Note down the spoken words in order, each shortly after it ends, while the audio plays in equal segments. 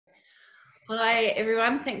Hi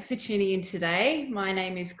everyone, thanks for tuning in today. My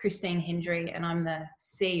name is Kristine Hendry and I'm the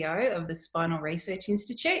CEO of the Spinal Research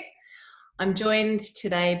Institute. I'm joined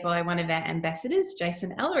today by one of our ambassadors,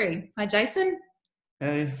 Jason Ellery. Hi Jason.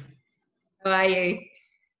 Hey. How are you?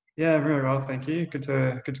 Yeah, very well, thank you. Good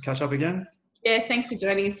to catch up again. Yeah, thanks for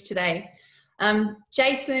joining us today.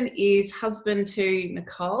 Jason is husband to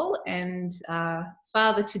Nicole and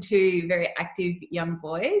father to two very active young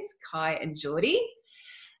boys, Kai and Geordie.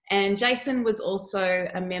 And Jason was also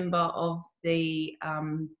a member of the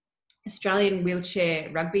Australian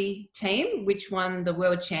wheelchair rugby team, which won the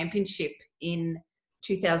World Championship in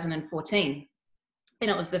 2014.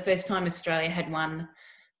 And it was the first time Australia had won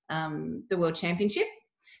the World Championship.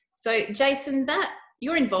 So Jason,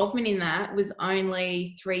 your involvement in that was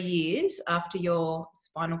only 3 years after your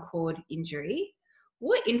spinal cord injury.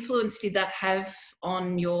 What influence did that have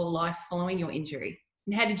on your life following your injury?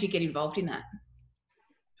 And how did you get involved in that?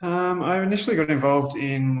 I initially got involved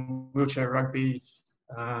in wheelchair rugby.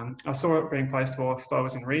 I saw it being placed whilst I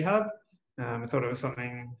was in rehab. I thought it was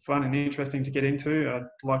something fun and interesting to get into. I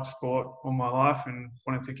liked sport all my life and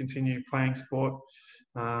wanted to continue playing sport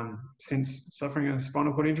since suffering a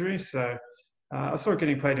spinal cord injury. So I saw it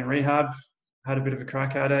getting played in rehab, had a bit of a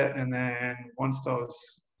crack at it, and then once I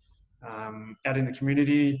was out in the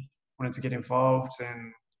community, wanted to get involved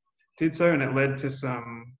and did so, and it led to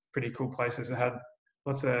some pretty cool places. I had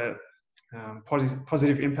lots of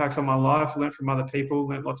positive impacts on my life, learned from other people,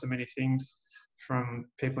 learned lots of many things from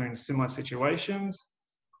people in similar situations.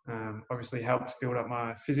 Obviously helped build up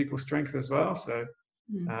my physical strength as well. So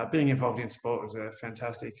being involved in sport was a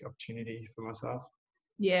fantastic opportunity for myself.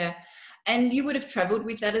 Yeah. And you would have travelled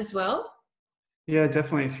with that as well? Yeah,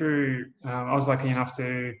 definitely. I was lucky enough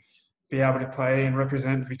to be able to play and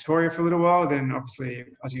represent Victoria for a little while. Then obviously,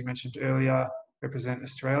 as you mentioned earlier, represent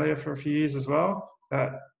Australia for a few years as well.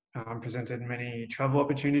 That presented many travel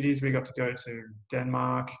opportunities. We got to go to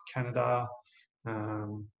Denmark, Canada,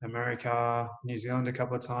 America, New Zealand a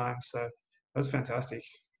couple of times. So it was fantastic.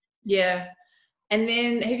 Yeah. And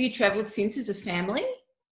then have you travelled since as a family?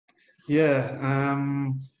 Yeah.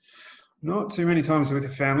 Not too many times with the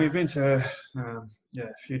family. I've been to a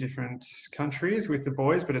few different countries with the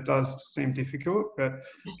boys, but it does seem difficult. But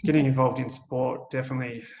getting involved in sport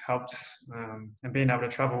definitely helped, and being able to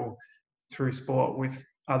travel through sport with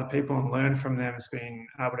other people and learn from them has been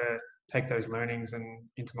able to take those learnings and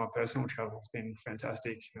into my personal travel. It's been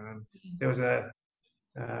fantastic. There was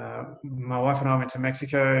my wife and I went to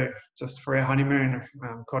Mexico just for our honeymoon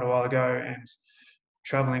quite a while ago, and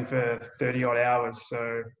traveling for 30 odd hours.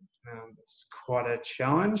 So it's quite a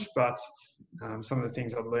challenge, but some of the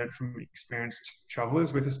things I've learned from experienced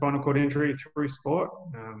travellers with a spinal cord injury through sport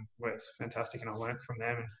was fantastic, and I learned from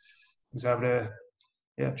them and was able to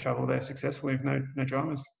travel there successfully with no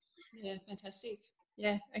dramas. Yeah, fantastic.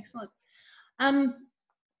 Yeah, excellent.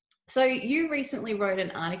 So you recently wrote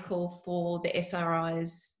an article for the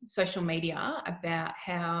SRI's social media about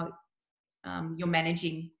how you're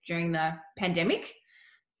managing during the pandemic.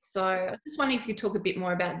 So I just wondering if you could talk a bit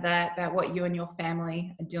more about that, about what you and your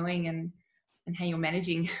family are doing and how you're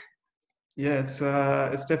managing. Yeah, it's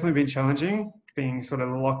definitely been challenging being sort of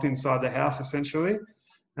locked inside the house essentially.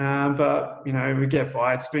 But we get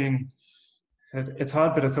by. It's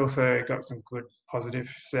hard, but it's also got some good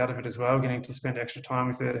positives out of it as well. Getting to spend extra time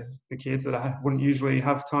with the kids that I wouldn't usually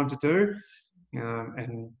have time to do,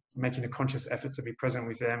 and making a conscious effort to be present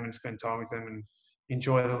with them and spend time with them and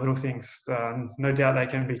enjoy the little things. No doubt they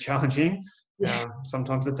can be challenging. Yeah.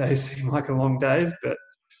 Sometimes the days seem like a long days, but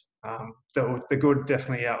the good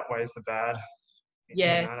definitely outweighs the bad.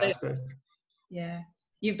 Yeah. In that aspect. Yeah.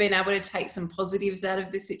 You've been able to take some positives out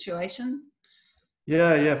of this situation?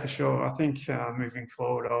 Yeah, for sure. I think moving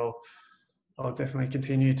forward, I'll definitely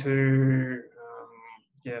continue to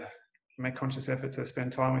make conscious effort to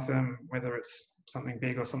spend time with them, whether it's something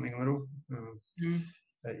big or something little.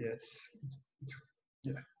 But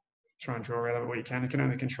try and draw out of what you can. You can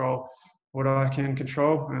only control what I can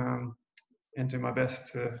control, and do my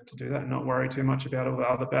best to do that and not worry too much about all the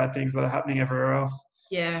other bad things that are happening everywhere else.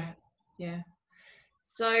 Yeah.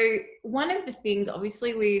 So one of the things,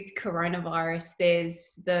 obviously with coronavirus,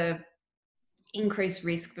 there's the increased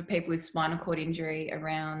risk for people with spinal cord injury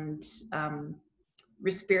around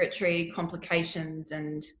respiratory complications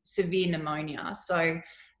and severe pneumonia. So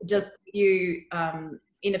just you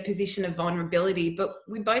in a position of vulnerability. But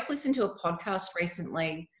we both listened to a podcast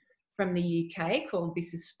recently from the UK called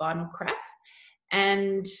This is Spinal Crap.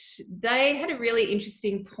 And they had a really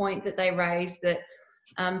interesting point that they raised, that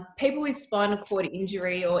people with spinal cord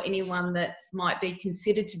injury or anyone that might be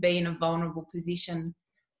considered to be in a vulnerable position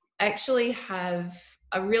actually have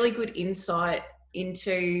a really good insight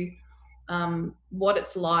into what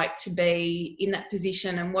it's like to be in that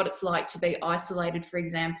position and what it's like to be isolated, for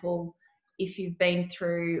example, if you've been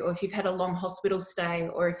through, or if you've had a long hospital stay,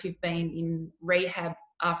 or if you've been in rehab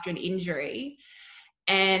after an injury,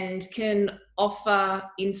 and can offer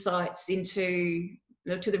insights into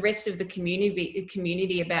to the rest of the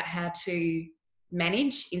community about how to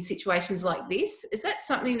manage in situations like this. Is that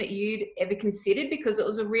something that you'd ever considered? Because it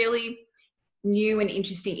was a really new and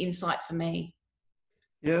interesting insight for me.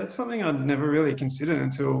 Yeah, that's something I'd never really considered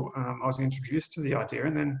until I was introduced to the idea,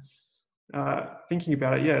 and then thinking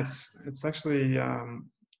about it, yeah, it's actually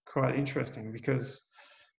quite interesting, because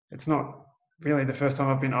it's not really the first time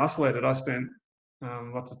I've been isolated. I spent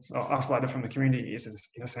isolated from the community,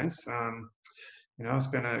 in a sense. I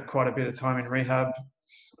spent quite a bit of time in rehab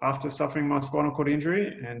after suffering my spinal cord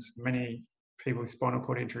injury, and many people with spinal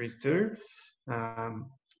cord injuries do.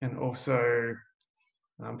 And also,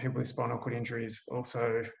 people with spinal cord injuries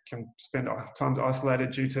also can spend time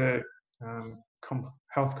isolated due to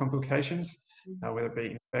health complications, whether it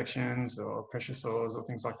be infections or pressure sores or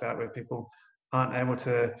things like that, where people aren't able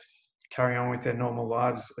to carry on with their normal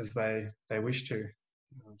lives as they wish to.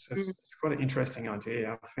 So it's quite an interesting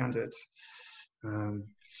idea. I found it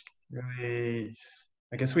really,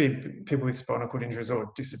 I guess people with spinal cord injuries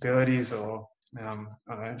or disabilities, or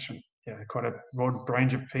quite a broad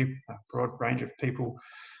range of people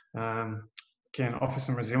can offer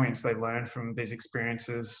some resilience. They learn from these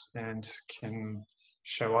experiences and can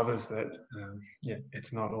show others that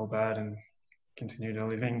it's not all bad, and continue to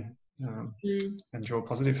living and draw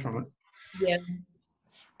positive from it. Yeah,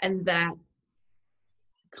 and that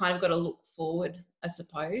kind of got to look forward, I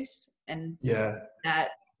suppose, and that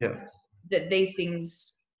these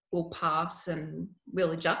things will pass and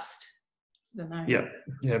will adjust. I don't know.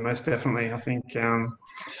 Yeah, most definitely. I think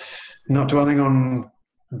not dwelling on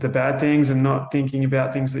the bad things and not thinking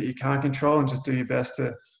about things that you can't control, and just do your best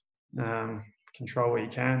to control what you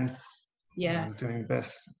can. Doing the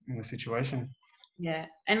best in the situation. Yeah,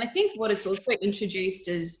 and I think what it's also introduced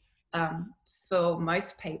is, for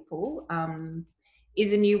most people,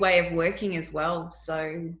 is a new way of working as well.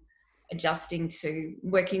 So adjusting to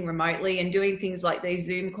working remotely and doing things like these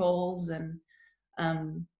Zoom calls, and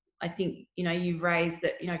I think, you've raised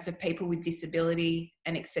that, for people with disability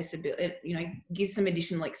and accessibility, give some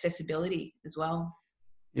additional accessibility as well.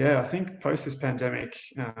 Yeah, I think post this pandemic,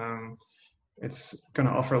 it's going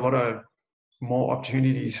to offer a lot of more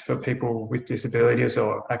opportunities for people with disabilities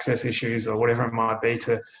or access issues or whatever it might be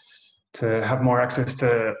to have more access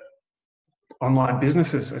to online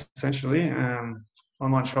businesses, essentially.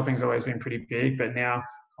 Online shopping's always been pretty big, but now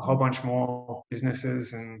a whole bunch more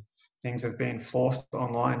businesses and things have been forced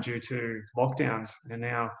online due to lockdowns, and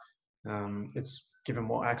now it's given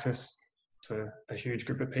more access to a huge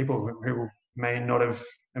group of people who it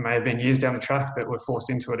may have been years down the track, but were forced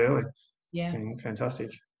into it early. Yeah, it's been fantastic.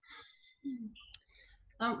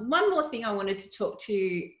 One more thing I wanted to talk to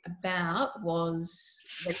you about was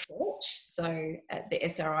research. So at the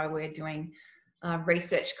SRI, we're doing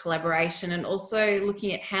research collaboration, and also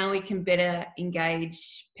looking at how we can better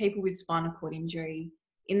engage people with spinal cord injury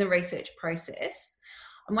in the research process.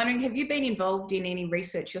 I'm wondering, have you been involved in any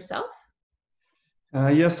research yourself?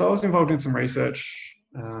 Yes, I was involved in some research.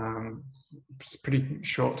 It's a pretty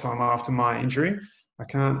short time after my injury.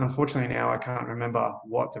 Unfortunately now I can't remember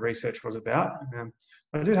what the research was about.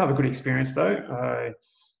 I did have a good experience though. I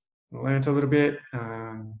learned a little bit,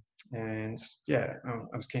 and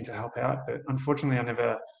I was keen to help out, but unfortunately I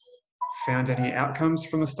never found any outcomes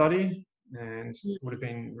from the study, and it would have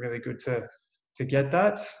been really good to get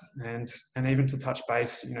that, and even to touch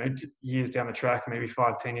base, years down the track, maybe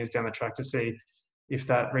 5-10 years down the track, to see if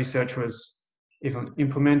that research was even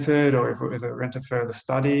implemented, or if it went to further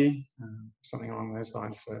study, something along those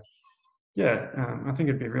lines. So I think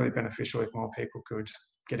it'd be really beneficial if more people could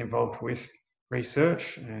get involved with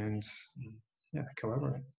research and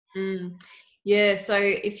collaborate. Yeah, so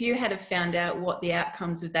if you had found out what the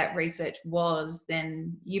outcomes of that research was,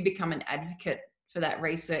 then you become an advocate for that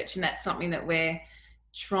research, and that's something that we're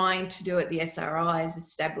trying to do at the SRI, is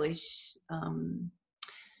establish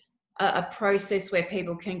a process where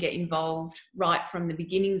people can get involved right from the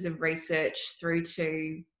beginnings of research through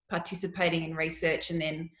to participating in research, and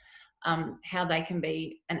then how they can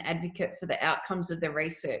be an advocate for the outcomes of the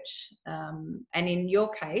research. And in your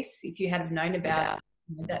case, if you had have known about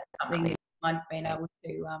that's something that you might have been able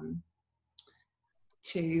to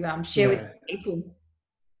share with people.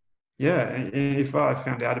 Yeah, and if I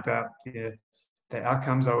found out about the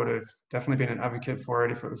outcomes, I would have definitely been an advocate for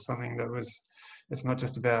it. If it was something that it's not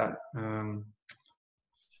just about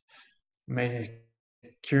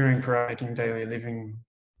curing for making daily living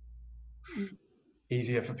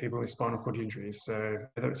easier for people with spinal cord injuries. So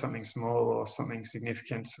whether it's something small or something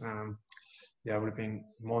significant, yeah, I would have been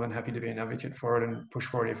more than happy to be an advocate for it and push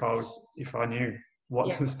for it if I knew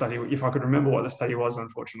what the study, if I could remember what the study was,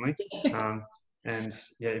 unfortunately. And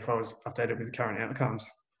yeah, if I was updated with the current outcomes.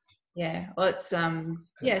 Yeah, well, it's I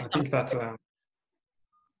think that's something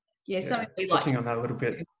we like touching on that a little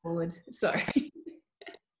bit. forward. Sorry.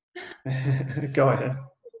 Go ahead.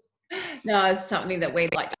 No, it's something that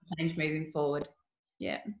we'd like to change moving forward.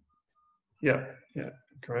 Yeah. Yeah,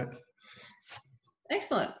 correct.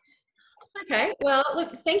 Excellent. Okay, well,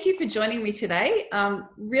 look, thank you for joining me today.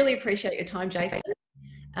 Really appreciate your time, Jason.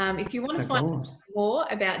 If you want to find out more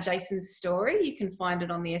about Jason's story, you can find it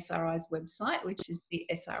on the SRI's website, which is the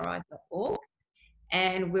sri.org.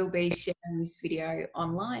 And we'll be sharing this video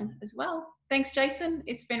online as well. Thanks, Jason.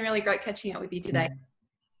 It's been really great catching up with you today.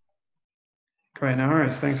 Great, no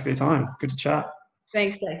worries. Thanks for your time. Good to chat.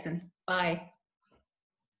 Thanks, Jason. Bye.